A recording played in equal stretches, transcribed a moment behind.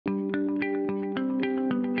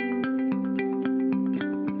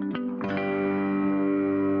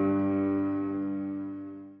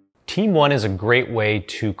TeamOne is a great way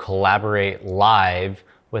to collaborate live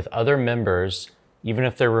with other members, even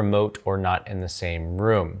if they're remote or not in the same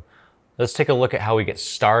room. Let's take a look at how we get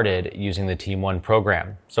started using the TeamOne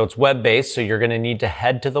program. So it's web-based, so you're going to need to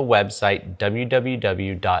head to the website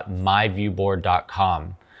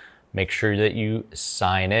www.myviewboard.com. Make sure that you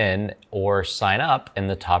sign in or sign up in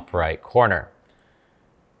the top right corner.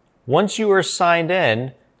 Once you are signed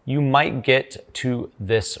in, you might get to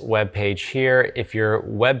this web page here. If your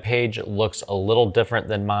web page looks a little different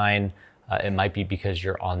than mine, it might be because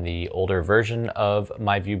you're on the older version of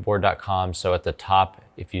myviewboard.com. So at the top,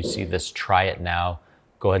 if you see this try it now,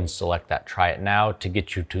 go ahead and select that try it now to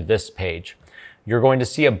get you to this page. You're going to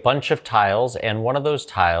see a bunch of tiles, and one of those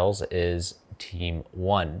tiles is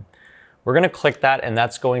TeamOne. We're going to click that, and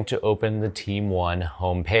that's going to open the TeamOne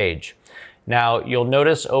home page. Now, you'll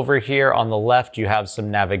notice over here on the left, you have some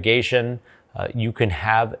navigation. You can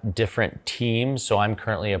have different teams. So I'm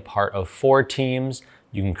currently a part of 4 teams.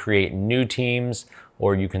 You can create new teams,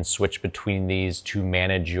 or you can switch between these to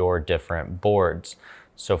manage your different boards.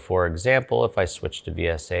 So for example, if I switch to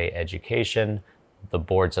VSA Education, the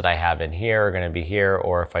boards that I have in here are going to be here,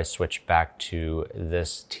 or if I switch back to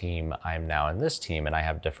this team, I'm now in this team and I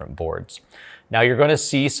have different boards. Now you're going to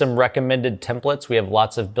see some recommended templates. We have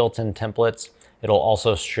lots of built-in templates. It'll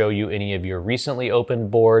also show you any of your recently opened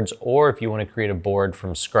boards, or if you want to create a board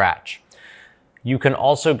from scratch. You can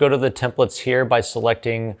also go to the templates here by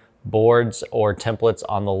selecting boards or templates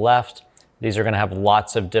on the left. These are going to have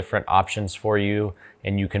lots of different options for you,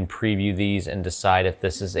 and you can preview these and decide if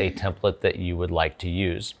this is a template that you would like to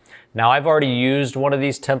use. Now, I've already used one of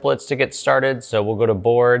these templates to get started, so we'll go to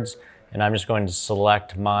boards, and I'm just going to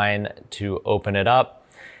select mine to open it up.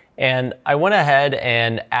 And I went ahead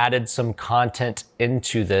and added some content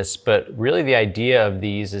into this, but really the idea of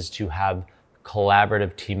these is to have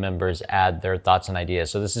collaborative team members add their thoughts and ideas.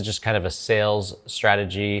 So this is just kind of a sales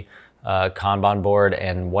strategy Kanban board,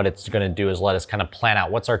 and what it's going to do is let us kind of plan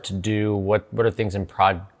out what's our to-do, what are things in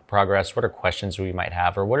progress, what are questions we might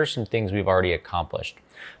have, or what are some things we've already accomplished.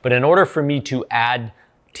 But in order for me to add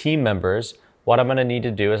team members, what I'm going to need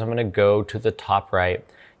to do is I'm going to go to the top right,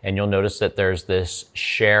 and you'll notice that there's this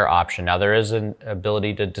share option. Now there is an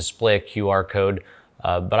ability to display a QR code,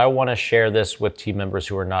 but I want to share this with team members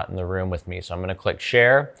who are not in the room with me. So I'm going to click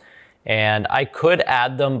share, and I could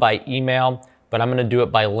add them by email, but I'm going to do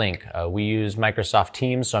it by link. We use Microsoft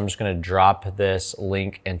Teams, so I'm just going to drop this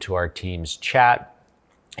link into our Teams chat.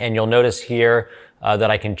 And you'll notice here that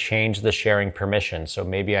I can change the sharing permission. So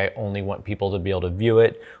maybe I only want people to be able to view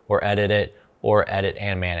it, or edit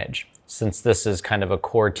and manage. Since this is kind of a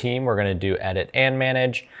core team, we're going to do edit and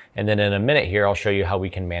manage. And then in a minute here, I'll show you how we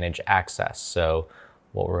can manage access. So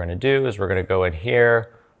what we're going to do is we're going to go in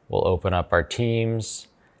here, we'll open up our teams,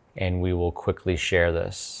 and we will quickly share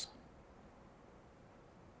this.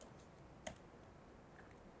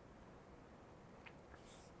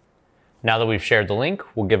 Now that we've shared the link,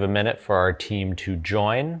 we'll give a minute for our team to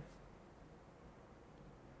join.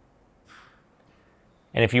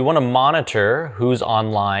 And if you want to monitor who's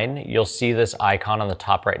online, you'll see this icon on the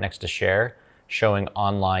top right next to share, showing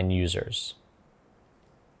online users.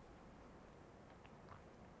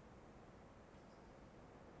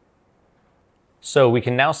 So we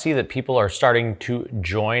can now see that people are starting to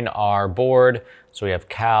join our board. So we have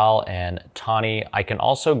Cal and Tani. I can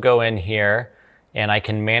also go in here and I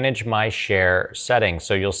can manage my share settings.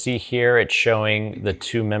 So you'll see here it's showing the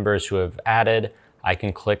 2 members who have added. I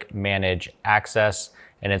can click manage access,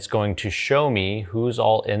 and it's going to show me who's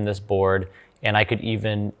all in this board, and I could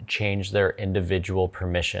even change their individual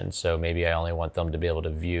permissions. So maybe I only want them to be able to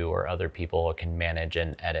view, or other people can manage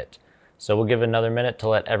and edit. So we'll give another minute to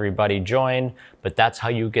let everybody join, but that's how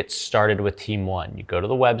you get started with TeamOne. You go to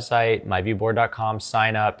the website, myviewboard.com,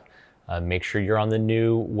 sign up, make sure you're on the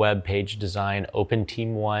new web page design, open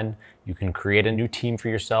TeamOne. You can create a new team for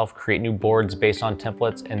yourself, create new boards based on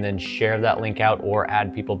templates, and then share that link out or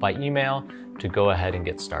add people by email to go ahead and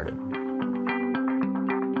get started.